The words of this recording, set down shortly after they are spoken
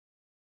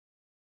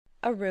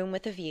A Room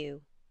with a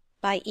View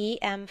by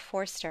E.M.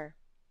 Forster.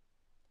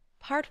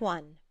 Part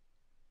 1.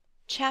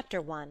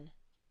 Chapter 1.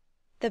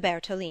 The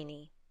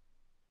Bertolini.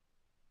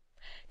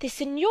 "The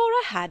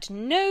Signora had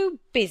no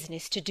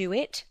business to do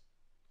it,"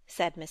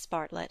 said Miss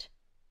Bartlett.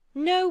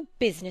 "No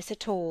business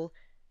at all.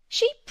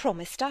 She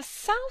promised us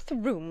south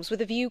rooms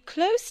with a view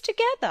close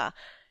together,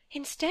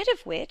 instead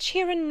of which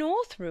here are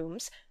north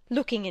rooms,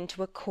 looking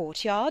into a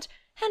courtyard,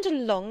 and a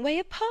long way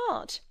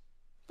apart.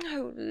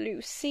 Oh,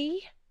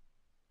 Lucy!"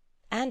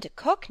 "And a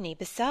Cockney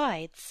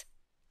besides,"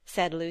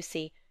 said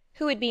Lucy,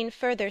 who had been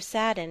further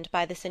saddened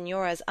by the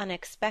Signora's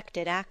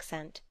unexpected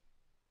accent.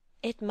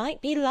 "It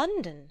might be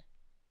London."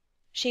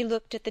 She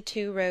looked at the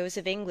 2 rows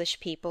of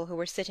English people who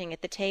were sitting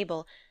at the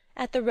table,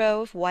 at the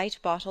row of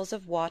white bottles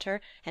of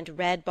water and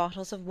red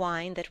bottles of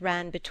wine that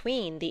ran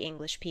between the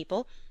English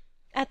people,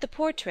 at the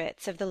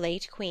portraits of the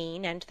late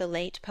Queen and the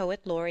late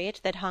Poet Laureate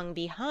that hung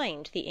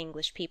behind the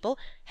English people,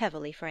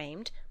 heavily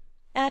framed,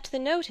 at the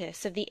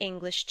notice of the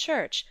English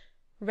Church,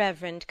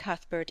 Reverend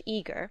Cuthbert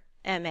Eager,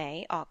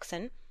 M.A.,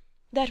 Oxon,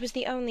 that was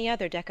the only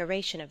other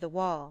decoration of the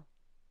wall.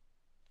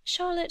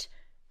 "Charlotte,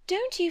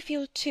 don't you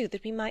feel too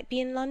that we might be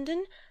in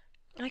London?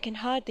 I can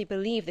hardly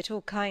believe that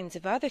all kinds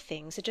of other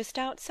things are just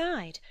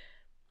outside.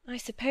 I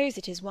suppose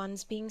it is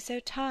one's being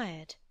so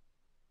tired."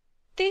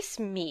 "This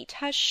meat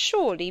has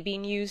surely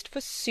been used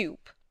for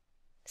soup,"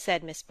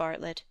 said Miss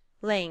Bartlett,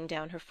 laying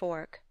down her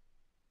fork.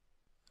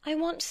 "I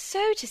want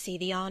so to see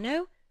the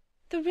Arno.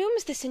 The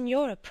rooms the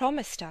Signora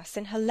promised us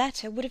in her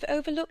letter would have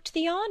overlooked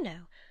the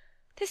Arno.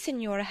 The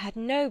Signora had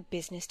no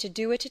business to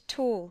do it at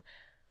all.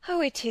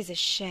 Oh, it is a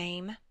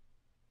shame."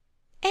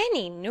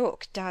 "Any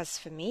nook does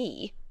for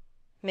me,"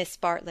 Miss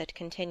Bartlett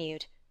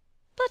continued.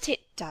 "But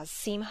it does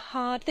seem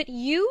hard that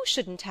you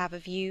shouldn't have a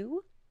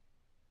view."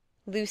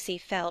 Lucy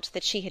felt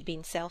that she had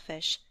been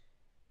selfish.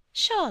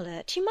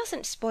 "Charlotte, you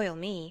mustn't spoil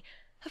me.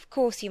 Of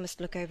course you must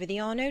look over the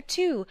Arno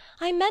too.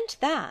 I meant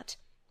that.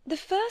 The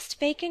first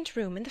vacant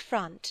room in the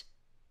front."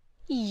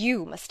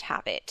 "You must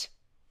have it,"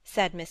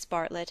 said Miss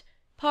Bartlett,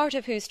 part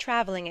of whose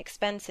travelling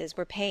expenses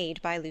were paid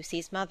by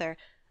Lucy's mother,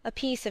 a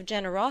piece of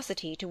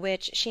generosity to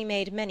which she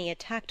made many a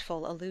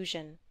tactful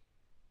allusion.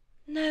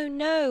 "No,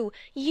 no,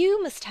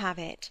 you must have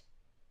it."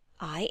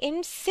 "I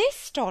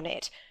insist on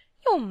it.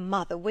 Your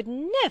mother would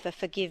never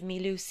forgive me,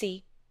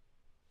 Lucy."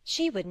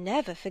 "She would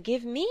never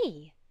forgive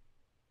me."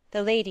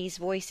 The ladies'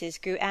 voices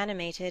grew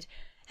animated,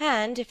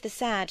 and, if the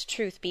sad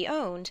truth be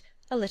owned,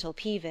 a little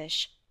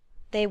peevish.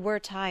 They were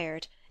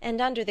tired, and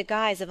under the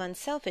guise of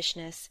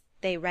unselfishness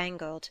they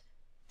wrangled.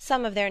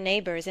 Some of their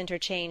neighbours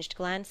interchanged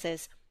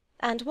glances,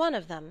 and one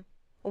of them,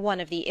 one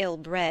of the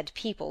ill-bred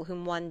people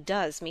whom one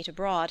does meet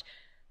abroad,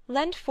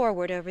 leant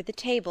forward over the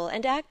table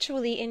and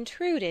actually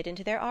intruded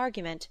into their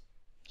argument.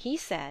 He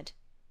said,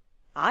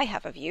 "I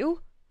have a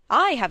view.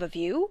 I have a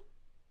view."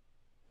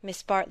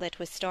 Miss Bartlett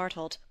was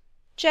startled.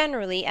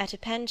 Generally, at a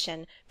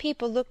pension,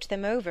 people looked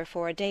them over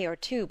for a day or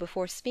two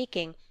before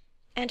speaking,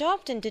 and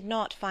often did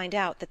not find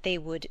out that they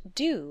would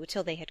do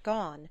till they had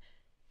gone.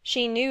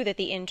 She knew that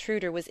the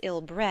intruder was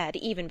ill-bred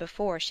even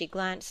before she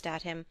glanced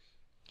at him.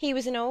 He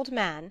was an old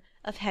man,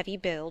 of heavy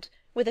build,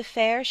 with a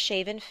fair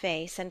shaven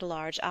face and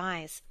large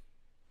eyes.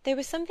 There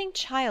was something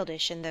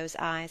childish in those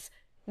eyes,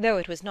 though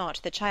it was not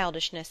the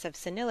childishness of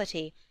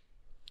senility.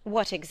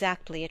 What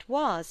exactly it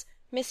was,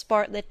 Miss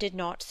Bartlett did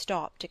not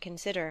stop to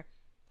consider,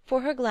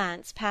 for her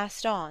glance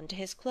passed on to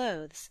his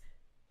clothes.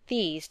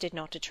 These did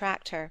not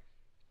attract her.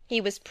 He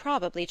was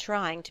probably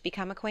trying to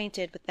become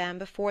acquainted with them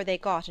before they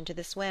got into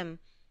the swim.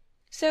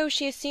 So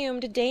she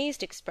assumed a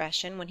dazed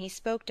expression when he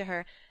spoke to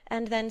her,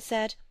 and then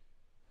said,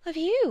 "A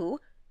view?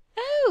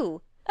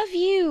 Oh, a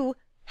view!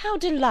 How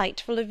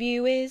delightful a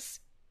view is!"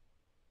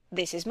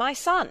 "This is my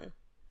son,"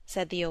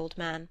 said the old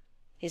man.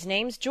 "His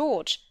name's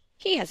George.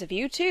 He has a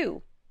view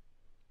too."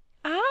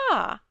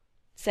 "Ah!"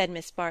 said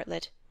Miss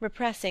Bartlett,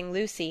 repressing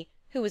Lucy,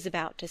 who was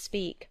about to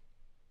speak.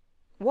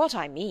 "What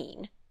I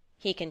mean,"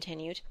 he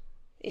continued,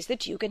 "is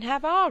that you can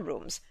have our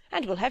rooms,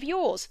 and we'll have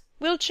yours.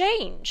 We'll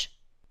change."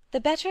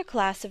 The better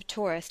class of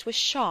tourist was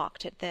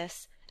shocked at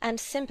this, and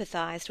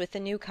sympathized with the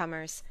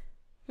newcomers.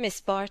 Miss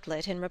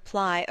Bartlett, in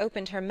reply,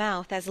 opened her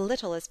mouth as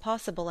little as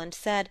possible, and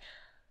said,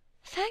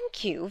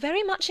 "Thank you,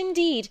 very much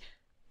indeed.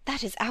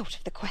 That is out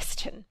of the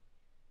question."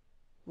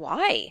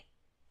 "Why?"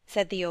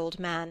 said the old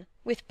man,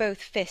 with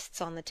both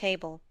fists on the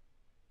table.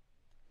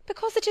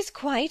 "Because it is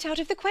quite out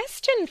of the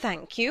question,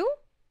 thank you."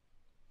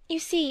 "You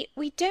see,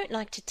 we don't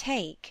like to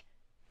take—"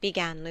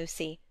 began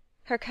Lucy.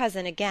 Her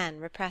cousin again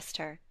repressed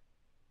her.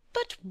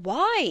 "But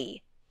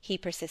why?" he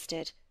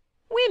persisted.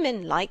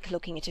 "Women like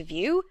looking at a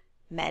view.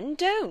 Men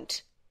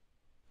don't."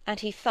 And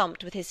he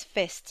thumped with his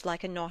fists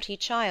like a naughty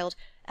child,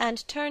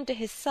 and turned to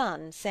his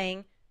son,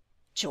 saying,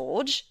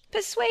 "George,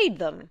 persuade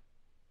them."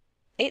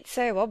 "It's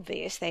so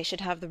obvious they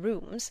should have the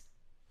rooms,"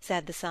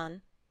 said the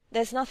son.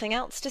 "There's nothing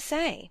else to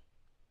say."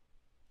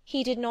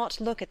 He did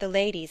not look at the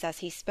ladies as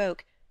he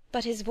spoke,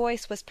 but his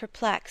voice was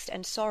perplexed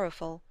and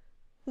sorrowful.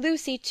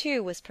 Lucy,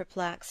 too, was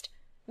perplexed,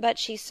 but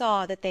she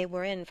saw that they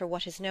were in for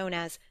what is known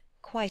as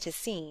 "quite a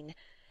scene,"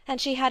 and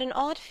she had an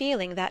odd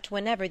feeling that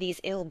whenever these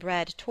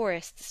ill-bred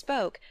tourists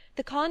spoke,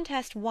 the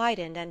contest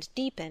widened and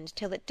deepened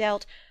till it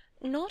dealt,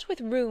 not with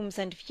rooms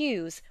and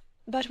views,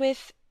 but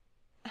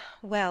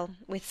with—well,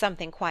 with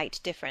something quite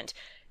different,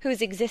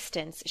 whose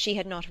existence she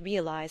had not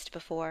realized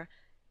before.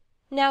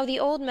 Now the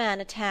old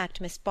man attacked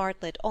Miss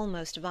Bartlett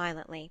almost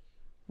violently.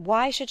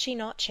 Why should she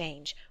not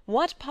change?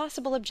 What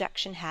possible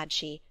objection had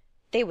she?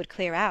 They would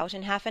clear out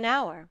in half an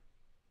hour.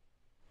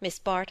 Miss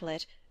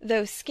Bartlett,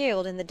 though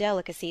skilled in the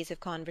delicacies of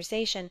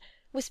conversation,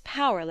 was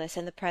powerless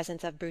in the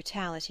presence of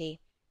brutality.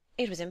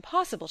 It was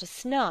impossible to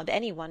snub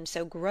any one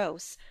so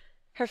gross.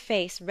 Her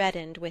face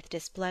reddened with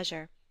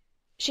displeasure.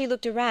 She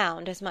looked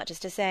around, as much as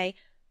to say,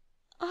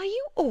 "Are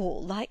you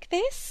all like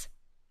this?"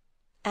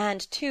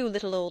 And two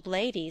little old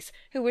ladies,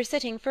 who were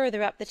sitting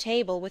further up the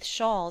table with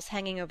shawls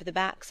hanging over the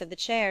backs of the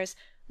chairs,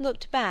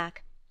 looked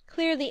back,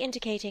 clearly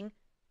indicating,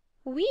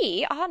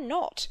 "We are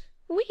not.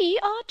 We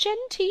are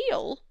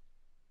genteel."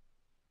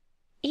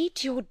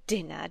 "Eat your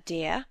dinner,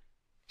 dear,"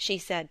 she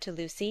said to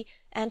Lucy,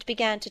 and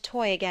began to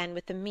toy again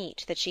with the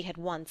meat that she had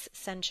once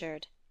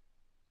censured.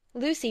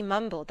 Lucy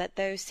mumbled that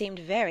those seemed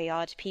very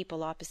odd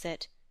people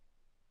opposite.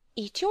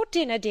 "Eat your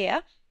dinner,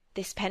 dear.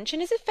 This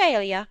pension is a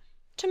failure.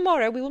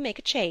 To-morrow we will make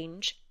a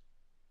change."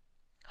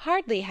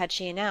 Hardly had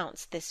she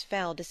announced this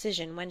fell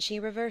decision when she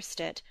reversed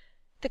it.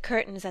 The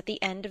curtains at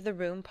the end of the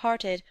room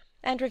parted,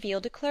 and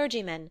revealed a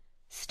clergyman,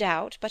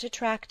 stout but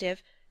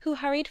attractive, who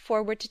hurried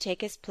forward to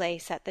take his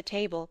place at the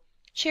table,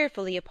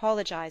 cheerfully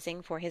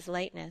apologizing for his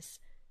lateness.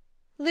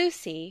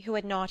 Lucy, who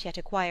had not yet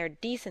acquired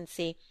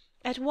decency,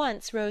 at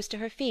once rose to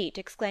her feet,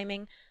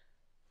 exclaiming,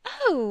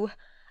 "Oh,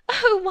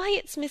 oh, why,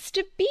 it's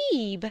Mr.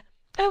 Beebe!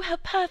 Oh, how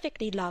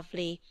perfectly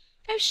lovely!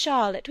 Oh,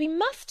 Charlotte, we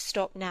must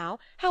stop now,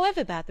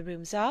 however bad the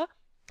rooms are.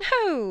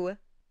 Oh!"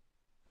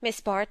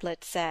 Miss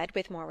Bartlett said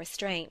with more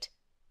restraint,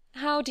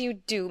 "How do you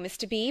do,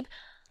 Mr. Beebe?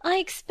 I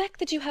expect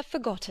that you have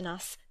forgotten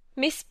us,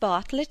 Miss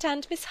Bartlett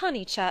and Miss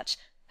Honeychurch,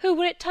 who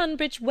were at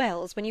Tunbridge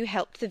Wells when you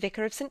helped the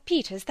vicar of St.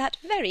 Peter's that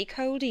very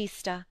cold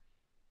Easter."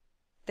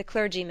 The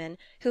clergyman,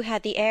 who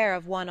had the air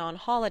of one on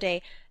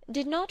holiday,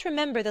 did not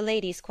remember the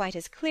ladies quite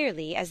as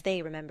clearly as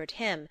they remembered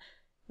him,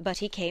 but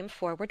he came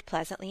forward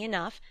pleasantly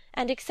enough,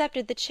 and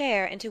accepted the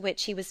chair into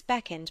which he was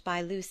beckoned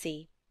by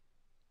Lucy.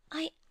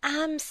 "I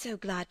am so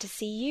glad to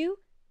see you,"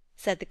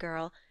 said the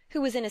girl,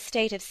 who was in a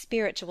state of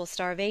spiritual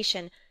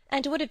starvation,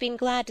 and would have been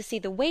glad to see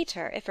the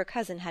waiter if her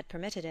cousin had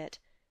permitted it.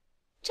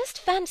 "Just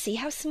fancy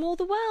how small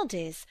the world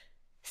is.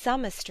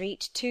 Summer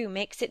Street, too,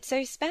 makes it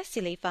so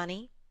specially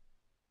funny."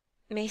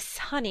 "Miss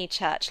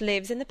Honeychurch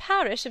lives in the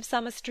parish of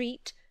Summer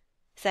Street,"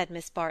 said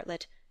Miss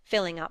Bartlett,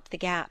 filling up the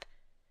gap,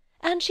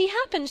 "and she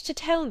happened to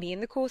tell me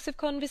in the course of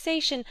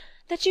conversation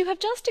that you have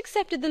just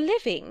accepted the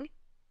living—"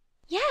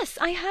 "Yes,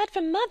 I heard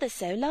from mother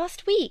so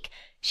last week.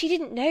 She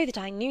didn't know that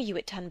I knew you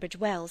at Tunbridge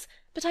Wells,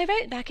 but I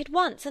wrote back at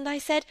once, and I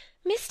said,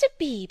 'Mr.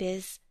 Beebe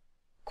is—'"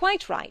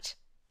 "Quite right,"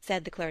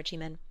 said the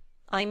clergyman.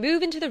 "I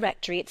move into the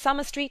rectory at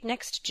Summer Street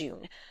next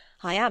June.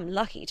 I am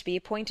lucky to be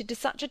appointed to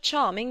such a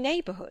charming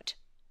neighbourhood."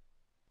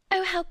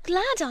 "Oh, how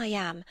glad I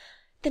am!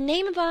 The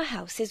name of our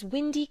house is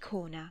Windy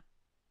Corner."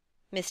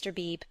 Mr.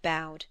 Beebe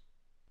bowed.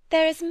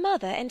 "There is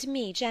mother and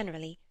me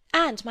generally,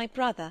 and my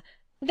brother,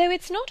 though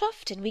it's not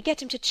often we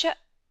get him to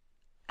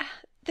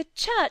the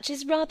church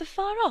is rather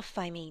far off,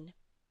 I mean."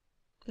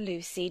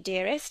 "Lucy,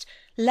 dearest,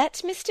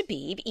 let Mr.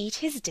 Beebe eat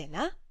his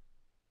dinner."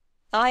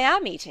 "I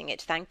am eating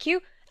it, thank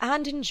you,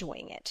 and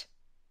enjoying it."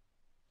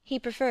 He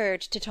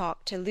preferred to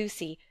talk to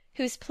Lucy,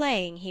 whose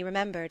playing he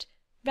remembered,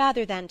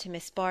 rather than to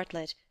Miss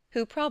Bartlett,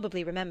 who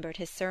probably remembered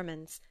his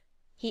sermons.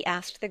 He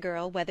asked the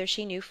girl whether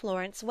she knew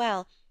Florence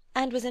well,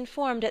 and was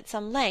informed at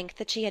some length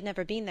that she had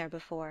never been there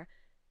before.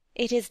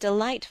 It is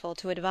delightful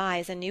to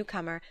advise a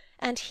newcomer,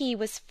 and he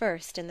was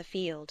first in the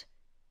field.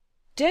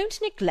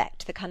 "Don't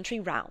neglect the country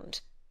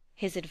round,"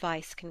 his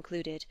advice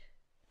concluded.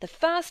 "The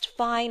first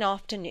fine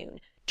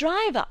afternoon,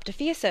 drive up to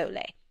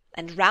Fiesole,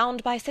 and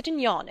round by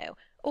Settignano,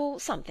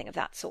 or something of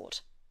that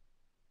sort."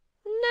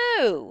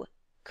 "No!"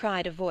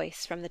 cried a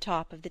voice from the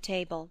top of the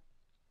table.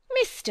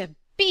 "Mr.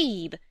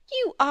 Beebe,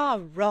 you are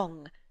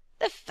wrong.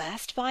 The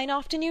first fine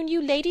afternoon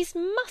you ladies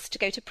must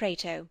go to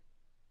Prato."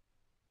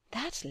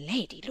 "That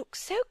lady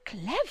looks so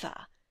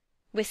clever,"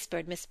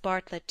 whispered Miss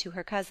Bartlett to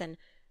her cousin.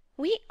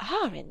 "We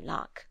are in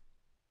luck."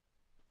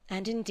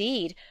 And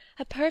indeed,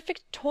 a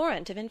perfect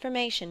torrent of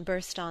information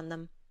burst on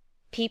them.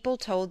 People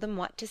told them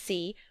what to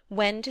see,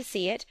 when to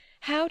see it,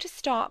 how to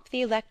stop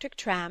the electric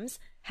trams,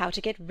 how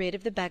to get rid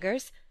of the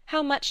beggars,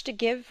 how much to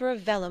give for a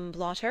vellum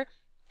blotter,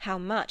 how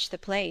much the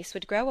place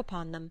would grow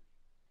upon them.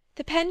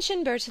 The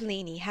pension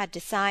Bertolini had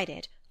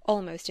decided,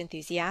 almost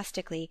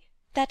enthusiastically,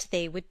 that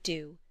they would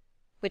do.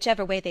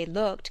 Whichever way they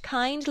looked,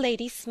 kind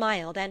ladies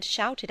smiled and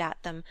shouted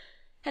at them,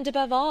 and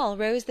above all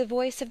rose the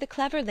voice of the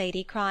clever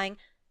lady, crying,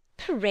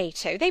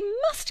 "Prato! They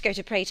must go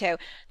to Prato!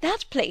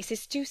 That place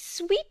is too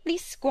sweetly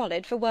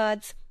squalid for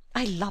words.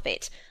 I love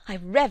it. I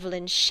revel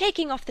in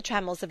shaking off the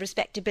trammels of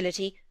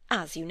respectability,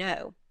 as you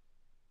know."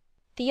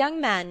 The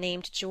young man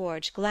named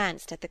George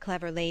glanced at the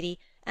clever lady,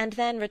 and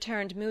then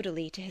returned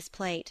moodily to his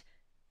plate.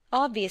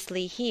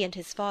 Obviously he and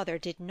his father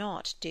did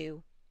not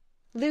do.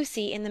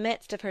 Lucy, in the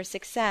midst of her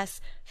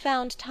success,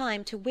 found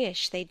time to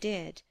wish they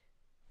did.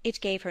 It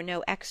gave her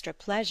no extra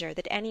pleasure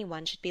that any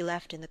one should be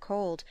left in the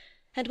cold,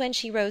 and when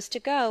she rose to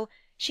go,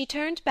 she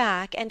turned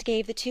back and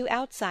gave the two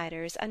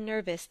outsiders a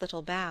nervous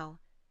little bow.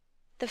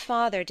 The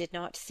father did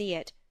not see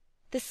it.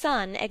 The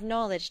son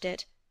acknowledged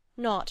it,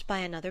 not by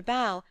another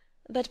bow,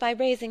 but by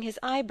raising his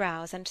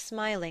eyebrows and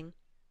smiling.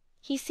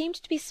 He seemed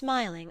to be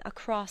smiling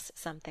across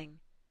something.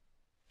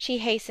 She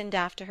hastened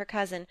after her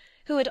cousin,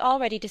 who had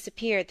already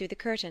disappeared through the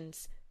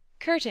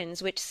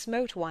curtains which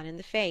smote one in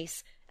the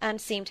face,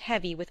 and seemed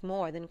heavy with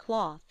more than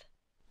cloth.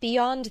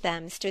 Beyond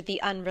them stood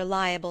the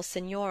unreliable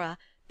Signora,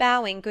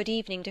 bowing good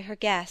evening to her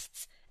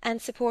guests,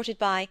 and supported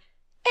by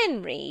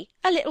 "Henry,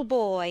 a little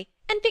boy,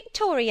 and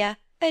Victoria,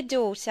 a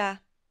daughter."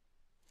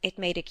 It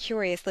made a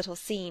curious little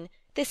scene,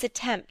 this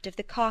attempt of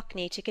the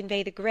Cockney to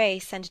convey the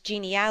grace and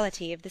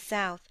geniality of the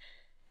South,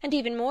 and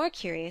even more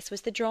curious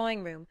was the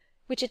drawing-room,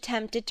 which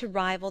attempted to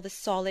rival the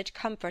solid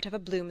comfort of a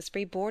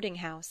Bloomsbury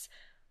boarding-house.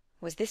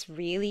 Was this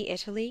really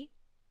Italy?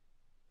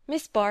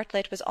 Miss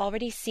Bartlett was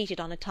already seated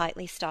on a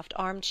tightly stuffed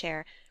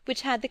armchair,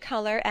 which had the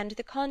colour and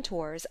the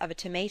contours of a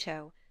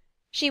tomato.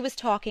 She was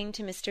talking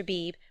to Mr.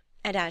 Beebe,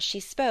 and as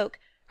she spoke,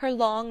 her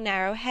long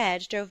narrow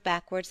head drove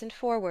backwards and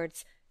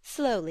forwards,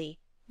 slowly,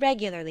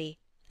 regularly,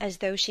 as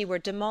though she were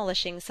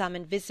demolishing some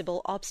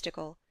invisible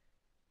obstacle.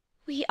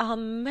 "We are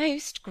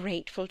most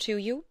grateful to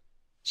you,"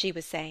 she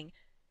was saying.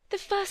 "The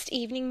first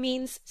evening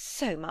means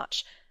so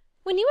much.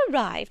 When you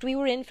arrived we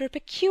were in for a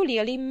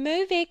peculiarly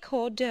mauvais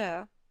quart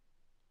d'heure."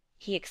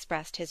 He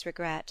expressed his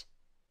regret.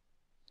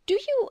 "Do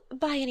you,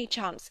 by any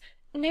chance,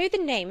 know the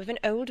name of an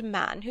old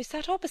man who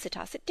sat opposite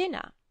us at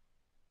dinner?"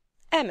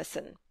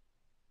 "Emerson."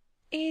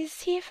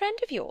 "Is he a friend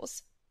of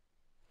yours?"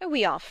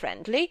 "We are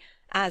friendly,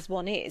 as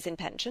one is in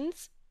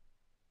pensions."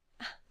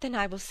 "Then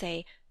I will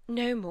say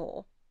no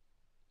more."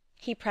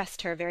 He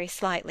pressed her very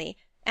slightly,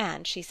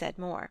 and she said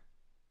more.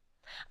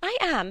 "I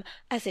am,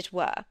 as it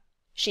were,"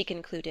 she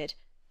concluded,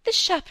 "the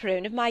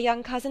chaperone of my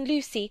young cousin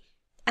Lucy,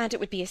 and it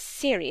would be a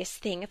serious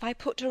thing if I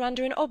put her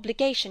under an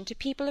obligation to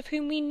people of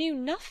whom we knew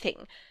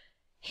nothing.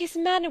 His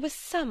manner was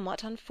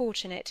somewhat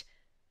unfortunate.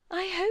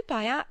 I hope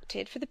I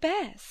acted for the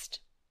best."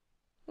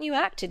 "You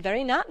acted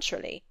very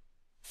naturally,"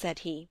 said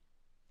he.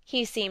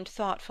 He seemed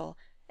thoughtful,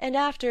 and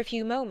after a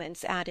few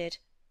moments added,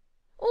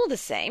 "All the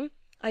same,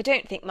 I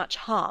don't think much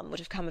harm would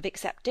have come of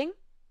accepting."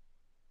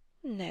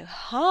 "No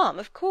harm,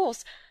 of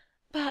course,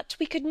 but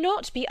we could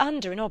not be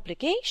under an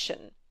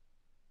obligation."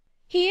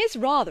 "He is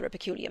rather a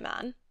peculiar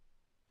man."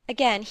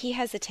 Again he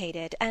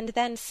hesitated, and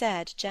then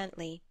said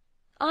gently,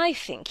 "I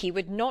think he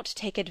would not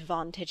take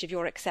advantage of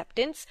your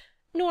acceptance,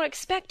 nor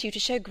expect you to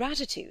show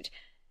gratitude.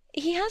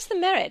 He has the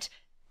merit,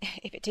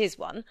 if it is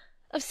one,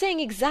 of saying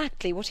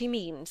exactly what he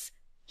means.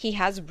 He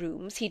has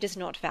rooms he does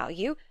not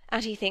value,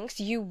 and he thinks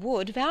you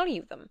would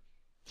value them.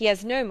 He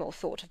has no more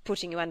thought of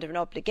putting you under an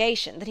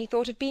obligation than he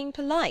thought of being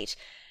polite.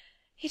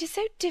 It is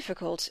so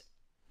difficult,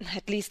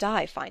 at least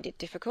I find it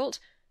difficult,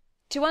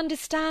 to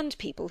understand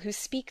people who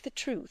speak the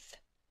truth."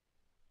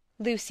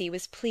 Lucy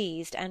was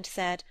pleased, and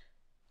said,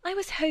 "I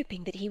was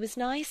hoping that he was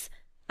nice.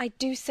 I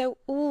do so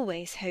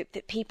always hope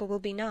that people will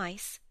be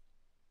nice."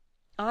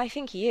 "I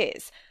think he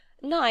is,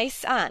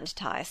 nice and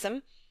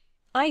tiresome.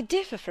 I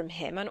differ from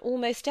him on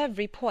almost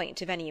every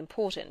point of any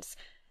importance,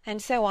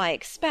 and so I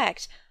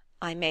expect,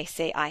 I may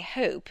say I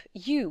hope,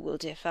 you will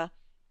differ.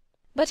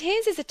 But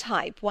his is a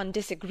type one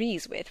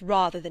disagrees with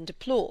rather than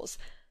deplores.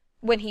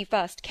 When he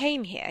first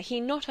came here,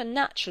 he not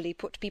unnaturally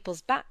put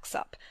people's backs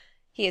up.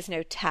 He has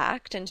no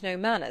tact and no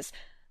manners.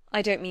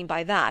 I don't mean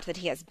by that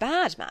he has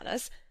bad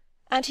manners.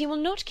 And he will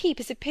not keep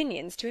his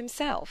opinions to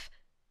himself.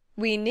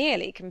 We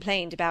nearly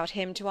complained about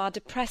him to our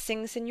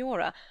depressing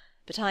Signora,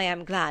 but I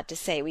am glad to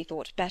say we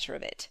thought better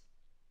of it."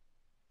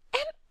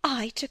 "Am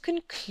I to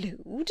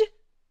conclude,"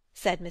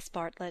 said Miss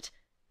Bartlett,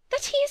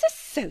 "that he is a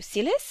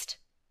Socialist?"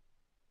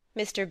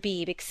 Mr.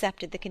 Beebe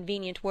accepted the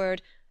convenient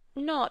word,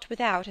 not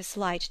without a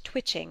slight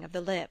twitching of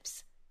the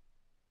lips.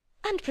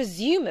 "And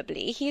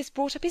presumably he has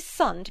brought up his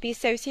son to be a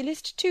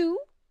Socialist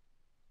too?"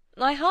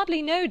 "I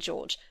hardly know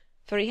George,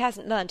 for he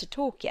hasn't learned to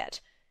talk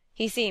yet.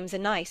 He seems a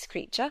nice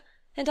creature,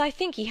 and I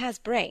think he has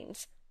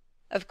brains.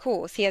 Of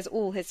course he has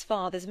all his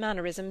father's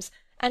mannerisms,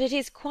 and it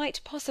is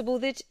quite possible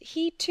that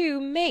he too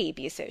may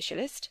be a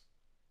Socialist."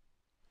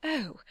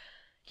 "Oh,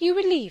 you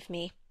relieve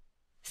me,"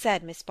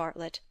 said Miss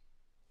Bartlett.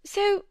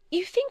 "So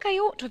you think I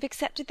ought to have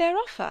accepted their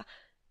offer?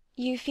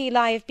 You feel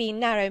I have been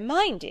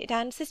narrow-minded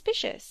and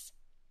suspicious?"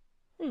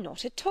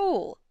 "Not at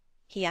all,"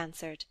 he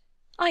answered.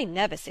 "I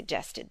never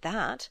suggested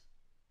that."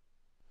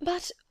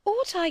 "But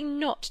ought I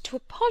not to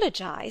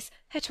apologize,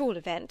 at all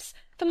events,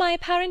 for my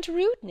apparent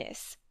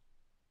rudeness?"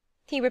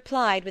 He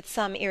replied with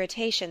some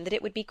irritation that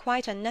it would be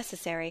quite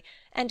unnecessary,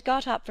 and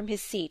got up from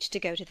his seat to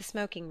go to the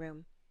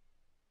smoking-room.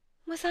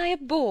 "Was I a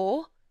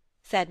bore?"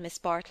 said Miss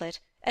Bartlett,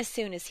 as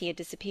soon as he had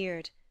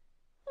disappeared.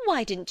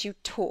 "Why didn't you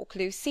talk,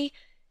 Lucy?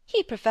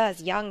 He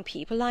prefers young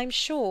people, I'm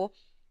sure.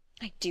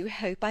 I do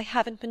hope I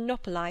haven't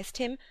monopolized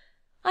him.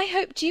 I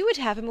hoped you would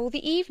have him all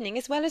the evening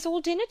as well as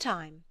all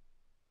dinner-time."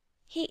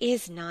 "He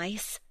is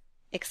nice,"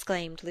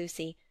 exclaimed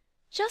Lucy.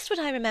 "Just what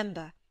I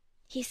remember.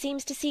 He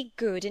seems to see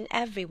good in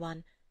every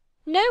one.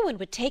 No one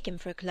would take him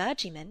for a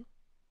clergyman."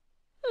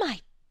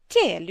 "My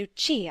dear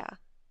Lucia!"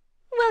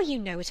 "Well, you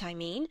know what I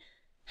mean.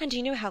 And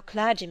you know how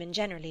clergymen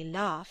generally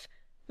laugh.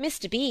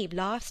 Mr. Beebe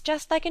laughs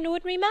just like an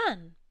ordinary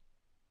man."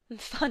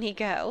 "Funny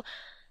girl!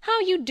 How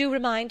you do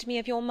remind me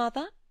of your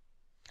mother!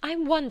 I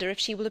wonder if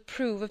she will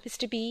approve of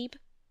Mr. Beebe."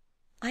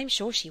 "I'm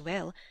sure she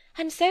will,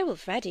 and so will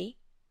Freddy."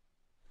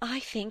 "I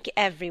think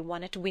every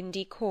one at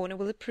Windy Corner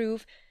will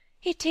approve.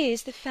 It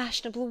is the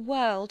fashionable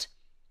world.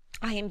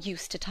 I am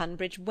used to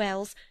Tunbridge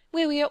Wells,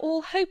 where we are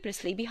all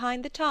hopelessly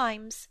behind the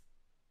times."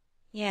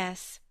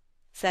 "Yes,"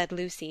 said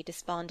Lucy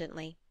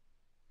despondently.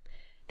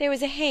 There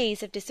was a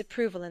haze of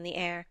disapproval in the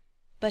air,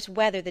 but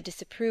whether the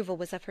disapproval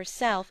was of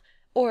herself,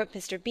 or of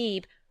Mr.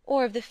 Beebe,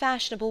 or of the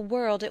fashionable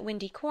world at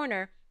Windy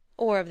Corner,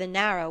 or of the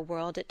narrow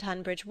world at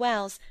Tunbridge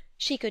Wells,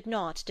 she could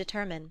not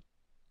determine.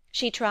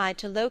 She tried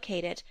to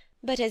locate it,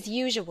 but as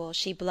usual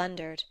she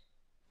blundered.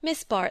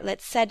 Miss Bartlett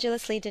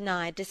sedulously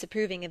denied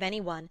disapproving of any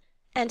one,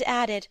 and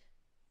added,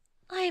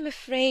 "I am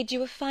afraid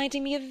you are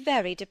finding me a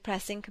very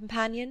depressing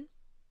companion."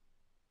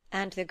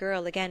 And the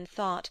girl again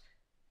thought,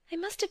 "I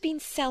must have been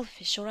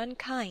selfish or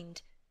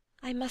unkind.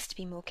 I must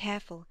be more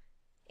careful.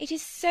 It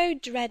is so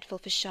dreadful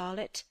for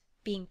Charlotte,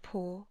 being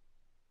poor."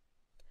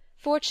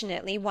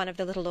 Fortunately one of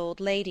the little old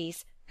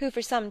ladies, who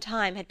for some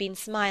time had been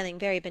smiling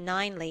very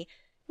benignly,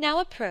 now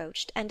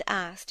approached and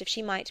asked if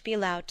she might be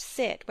allowed to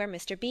sit where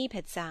Mr. Beebe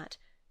had sat.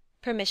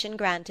 Permission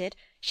granted,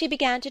 she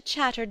began to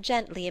chatter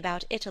gently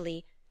about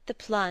Italy, the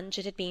plunge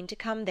it had been to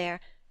come there,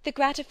 the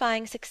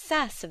gratifying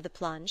success of the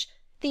plunge,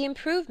 the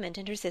improvement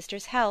in her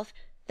sister's health,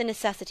 the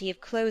necessity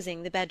of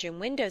closing the bedroom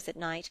windows at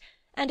night,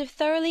 and of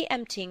thoroughly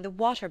emptying the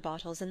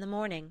water-bottles in the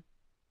morning.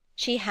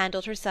 She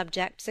handled her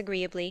subjects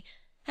agreeably,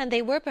 and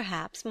they were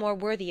perhaps more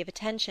worthy of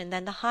attention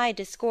than the high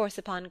discourse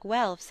upon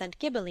Guelphs and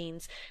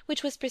Ghibellines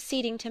which was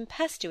proceeding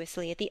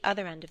tempestuously at the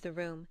other end of the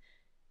room.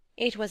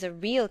 It was a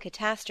real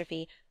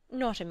catastrophe,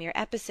 not a mere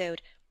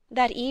episode,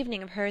 that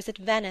evening of hers at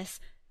Venice,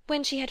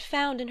 when she had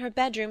found in her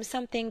bedroom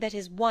something that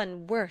is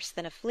one worse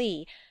than a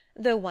flea,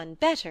 though one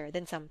better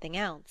than something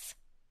else.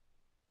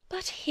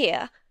 "But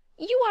here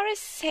you are as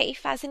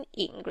safe as in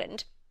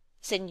England.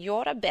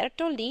 Signora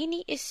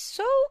Bertolini is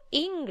so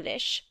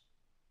English."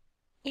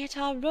 "Yet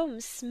our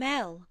rooms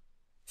smell,"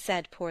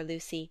 said poor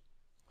Lucy.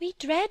 "We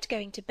dread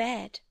going to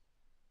bed."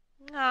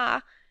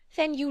 "Ah,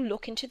 then you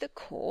look into the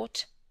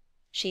court,"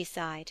 she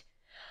sighed.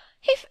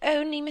 "If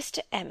only Mr.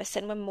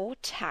 Emerson were more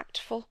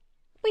tactful.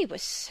 We were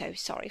so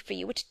sorry for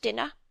you at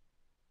dinner."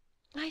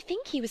 "I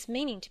think he was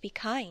meaning to be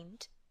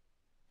kind."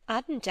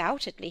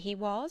 "Undoubtedly he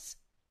was,"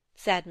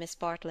 said Miss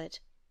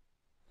Bartlett.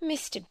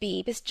 "Mr.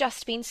 Beebe has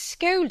just been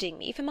scolding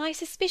me for my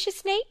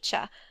suspicious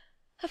nature.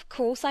 Of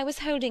course I was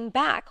holding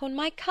back on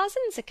my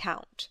cousin's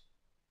account."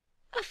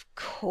 "Of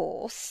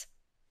course,"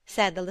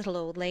 said the little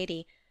old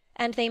lady,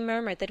 and they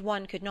murmured that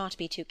one could not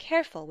be too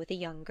careful with a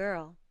young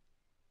girl.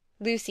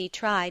 Lucy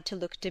tried to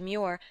look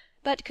demure,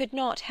 but could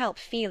not help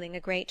feeling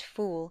a great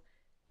fool.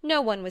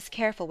 No one was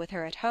careful with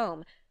her at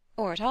home,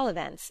 or at all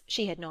events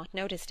she had not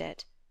noticed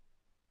it.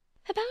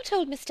 "About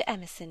old Mr.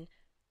 Emerson,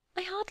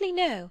 I hardly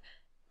know.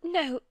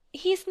 No,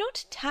 he is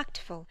not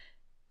tactful.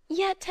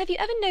 Yet have you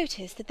ever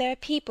noticed that there are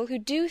people who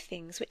do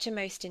things which are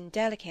most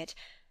indelicate,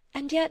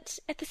 and yet,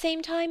 at the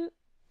same time,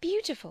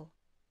 beautiful?"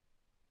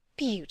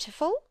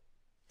 "Beautiful?"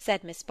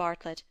 said Miss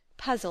Bartlett,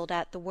 puzzled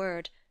at the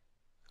word.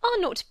 "Are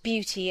not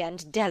beauty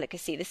and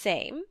delicacy the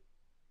same?"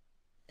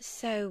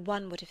 "So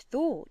one would have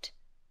thought,"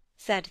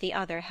 said the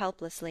other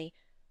helplessly.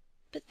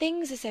 "But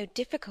things are so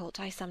difficult,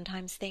 I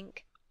sometimes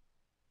think."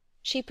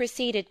 She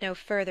proceeded no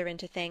further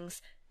into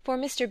things, for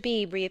Mr.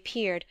 Beebe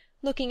reappeared,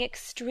 looking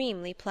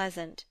extremely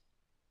pleasant.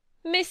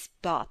 "Miss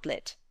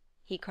Bartlett,"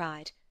 he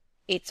cried,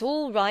 "it's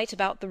all right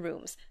about the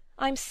rooms.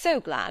 I'm so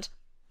glad.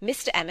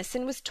 Mr.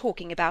 Emerson was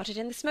talking about it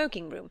in the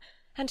smoking-room,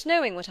 and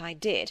knowing what I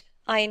did,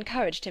 I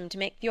encouraged him to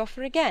make the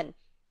offer again.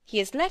 He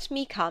has let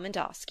me come and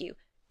ask you.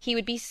 He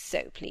would be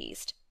so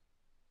pleased."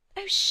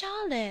 "Oh,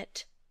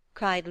 Charlotte!"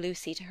 cried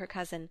Lucy to her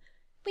cousin,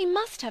 "we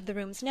must have the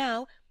rooms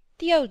now.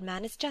 The old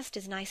man is just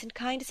as nice and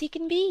kind as he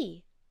can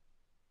be."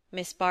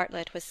 Miss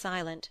Bartlett was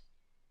silent.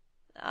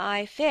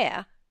 "I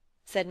fear,"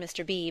 said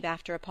Mr. Beebe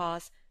after a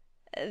pause,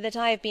 "that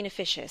I have been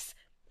officious.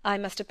 I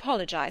must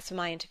apologize for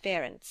my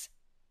interference."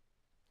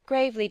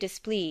 Gravely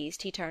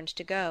displeased, he turned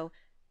to go.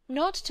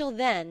 Not till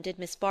then did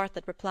Miss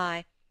Bartlett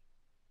reply,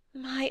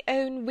 "My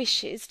own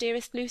wishes,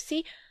 dearest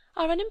Lucy,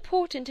 are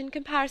unimportant in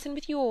comparison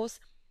with yours.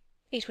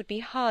 It would be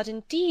hard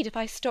indeed if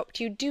I stopped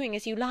you doing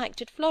as you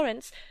liked at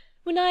Florence,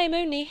 when I am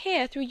only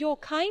here through your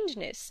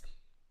kindness.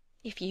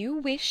 If you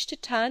wish to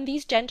turn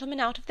these gentlemen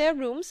out of their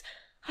rooms,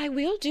 I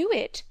will do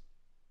it.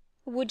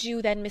 Would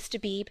you then, Mr.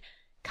 Beebe,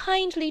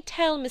 kindly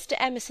tell Mr.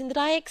 Emerson that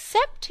I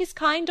accept his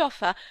kind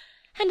offer,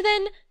 and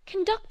then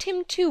conduct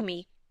him to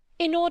me,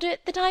 in order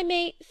that I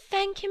may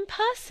thank him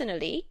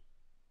personally?"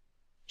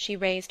 She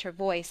raised her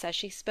voice as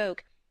she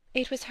spoke,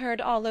 It was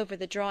heard all over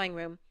the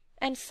drawing-room,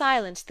 and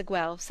silenced the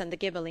Guelphs and the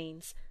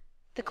Ghibellines.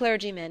 The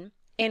clergyman,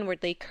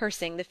 inwardly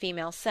cursing the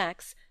female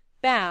sex,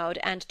 bowed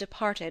and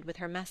departed with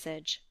her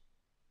message.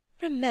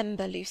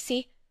 Remember,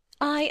 Lucy,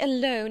 I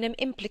alone am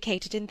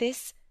implicated in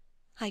this.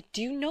 I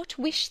do not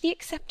wish the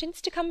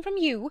acceptance to come from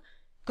you.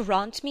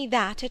 Grant me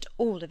that at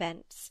all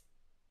events.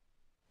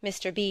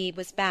 Mr. Beebe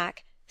was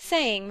back,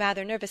 saying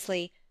rather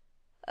nervously,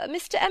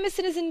 "Mr.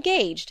 Emerson is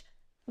engaged,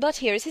 but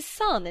here is his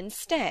son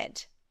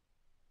instead."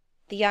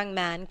 The young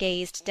man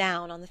gazed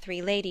down on the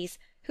three ladies,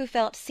 who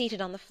felt seated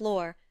on the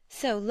floor,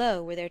 so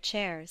low were their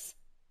chairs.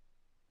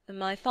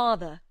 "My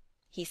father,"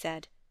 he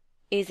said,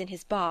 "is in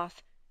his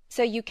bath,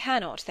 so you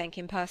cannot thank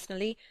him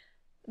personally,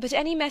 but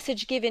any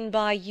message given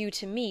by you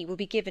to me will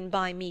be given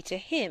by me to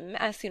him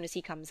as soon as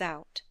he comes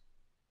out."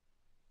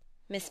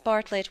 Miss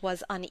Bartlett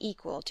was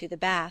unequal to the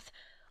bath.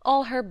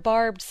 All her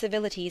barbed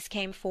civilities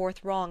came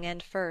forth wrong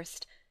and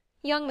first.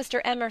 Young Mr.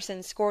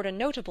 Emerson scored a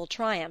notable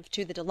triumph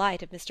to the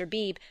delight of Mr.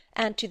 Beebe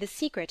and to the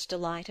secret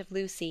delight of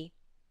Lucy.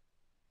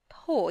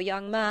 "Poor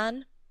young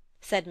man,"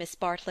 said Miss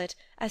Bartlett,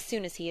 as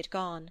soon as he had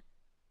gone.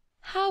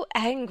 "How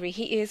angry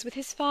he is with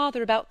his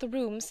father about the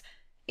rooms!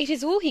 It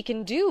is all he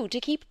can do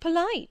to keep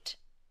polite."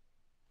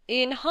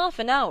 "In half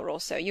an hour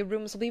or so your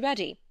rooms will be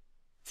ready,"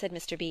 said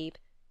Mr. Beebe.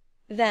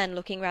 Then,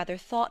 looking rather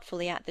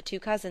thoughtfully at the two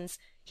cousins,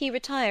 he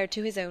retired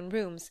to his own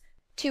rooms,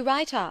 to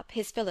write up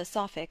his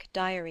philosophic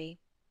diary.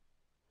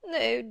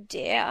 "Oh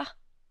dear!"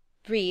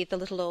 breathed the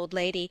little old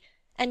lady,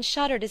 and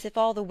shuddered as if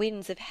all the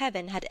winds of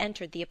heaven had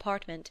entered the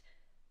apartment.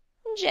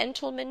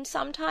 "Gentlemen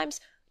sometimes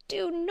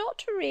do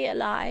not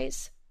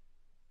realize—"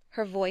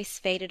 Her voice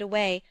faded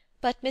away,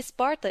 but Miss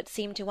Bartlett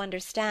seemed to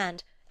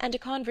understand, and a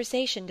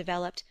conversation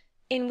developed,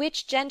 in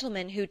which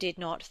gentlemen who did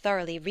not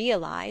thoroughly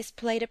realize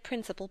played a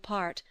principal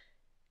part.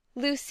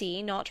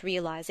 Lucy, not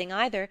realizing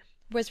either,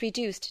 was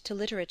reduced to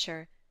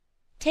literature.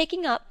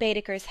 Taking up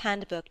Baedeker's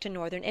Handbook to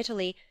Northern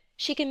Italy,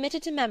 she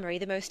committed to memory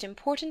the most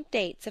important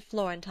dates of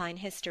Florentine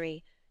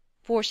history,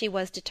 for she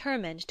was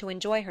determined to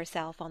enjoy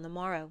herself on the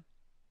morrow.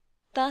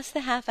 Thus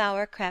the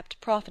half-hour crept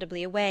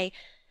profitably away,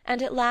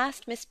 and at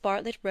last Miss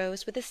Bartlett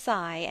rose with a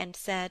sigh and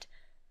said,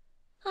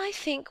 "I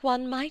think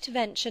one might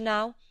venture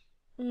now.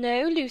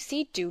 No,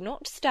 Lucy, do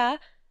not stir.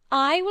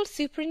 I will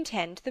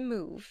superintend the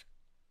move."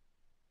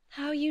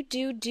 "How you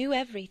do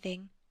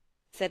everything,"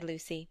 said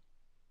Lucy.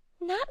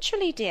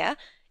 "Naturally, dear.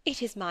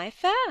 It is my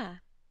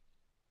affair."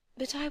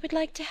 "But I would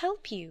like to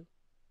help you."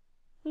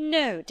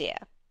 "No,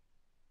 dear."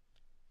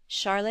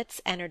 Charlotte's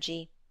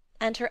energy,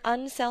 and her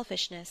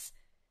unselfishness.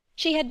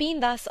 She had been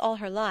thus all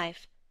her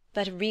life,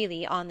 but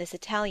really on this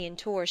Italian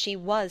tour she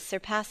was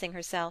surpassing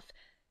herself.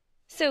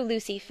 So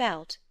Lucy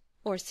felt,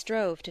 or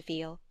strove to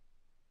feel.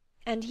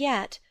 And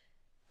yet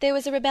there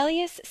was a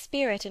rebellious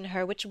spirit in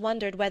her which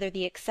wondered whether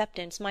the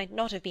acceptance might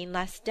not have been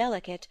less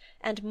delicate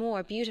and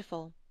more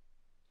beautiful.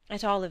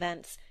 At all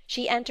events,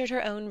 she entered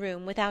her own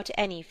room without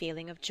any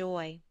feeling of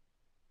joy.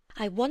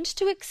 "I want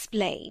to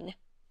explain,"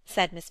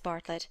 said Miss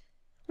Bartlett,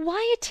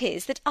 "why it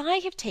is that I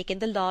have taken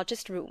the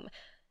largest room.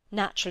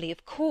 Naturally,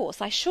 of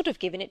course, I should have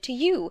given it to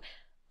you,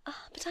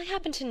 but I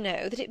happen to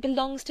know that it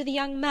belongs to the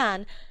young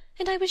man,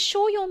 and I was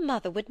sure your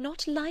mother would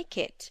not like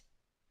it."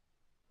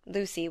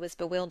 Lucy was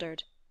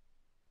bewildered.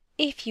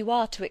 "If you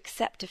are to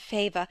accept a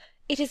favour,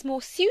 it is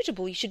more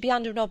suitable you should be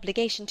under an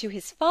obligation to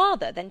his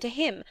father than to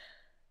him.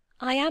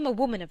 I am a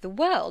woman of the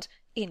world,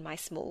 in my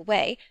small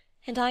way,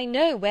 and I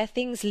know where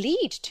things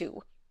lead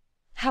to.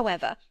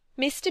 However,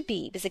 Mr.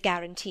 Beebe is a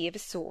guarantee of a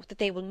sort that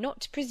they will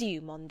not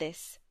presume on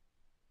this."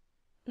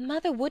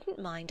 "Mother wouldn't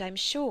mind, I'm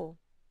sure,"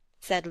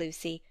 said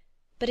Lucy,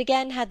 but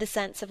again had the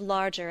sense of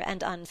larger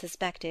and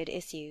unsuspected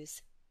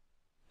issues.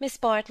 Miss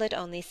Bartlett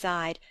only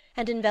sighed,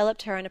 and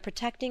enveloped her in a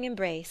protecting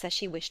embrace as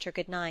she wished her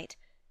good night.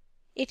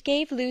 It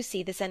gave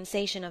Lucy the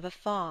sensation of a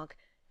fog,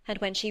 and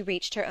when she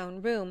reached her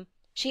own room,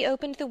 she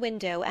opened the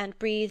window and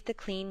breathed the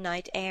clean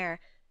night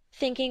air,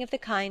 thinking of the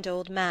kind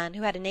old man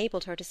who had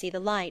enabled her to see the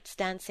lights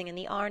dancing in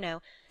the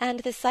Arno,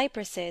 and the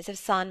cypresses of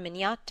San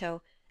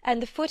Miniato,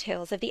 and the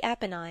foothills of the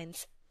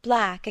Apennines,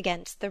 black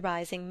against the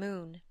rising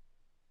moon.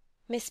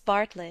 Miss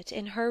Bartlett,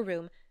 in her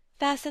room,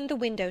 fastened the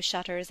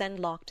window-shutters and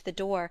locked the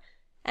door,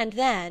 and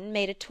then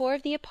made a tour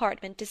of the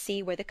apartment to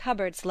see where the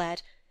cupboards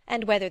led,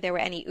 and whether there were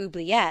any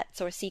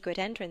oubliettes or secret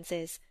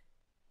entrances.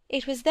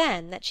 It was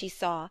then that she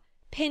saw,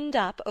 pinned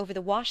up over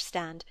the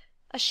washstand,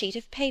 a sheet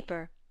of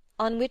paper,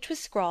 on which was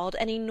scrawled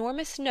an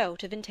enormous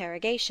note of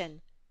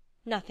interrogation,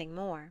 nothing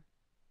more.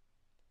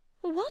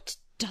 "What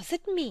does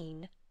it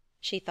mean?"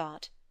 she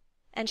thought,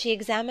 and she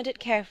examined it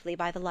carefully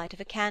by the light of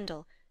a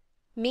candle.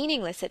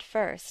 Meaningless at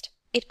first,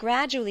 it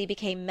gradually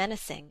became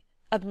menacing,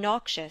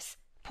 obnoxious,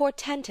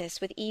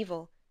 portentous with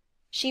evil.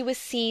 She was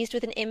seized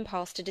with an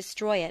impulse to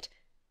destroy it,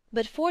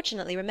 but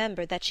fortunately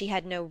remembered that she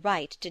had no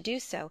right to do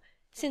so,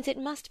 since it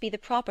must be the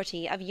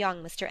property of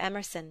young Mr.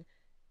 Emerson.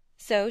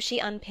 So she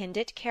unpinned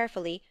it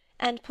carefully,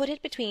 and put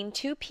it between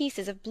two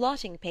pieces of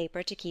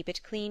blotting-paper to keep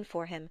it clean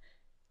for him.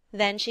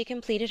 Then she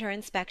completed her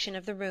inspection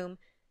of the room,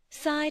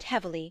 sighed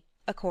heavily,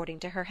 according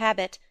to her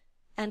habit,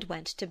 and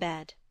went to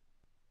bed.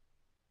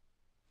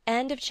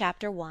 End of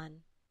chapter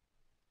 1.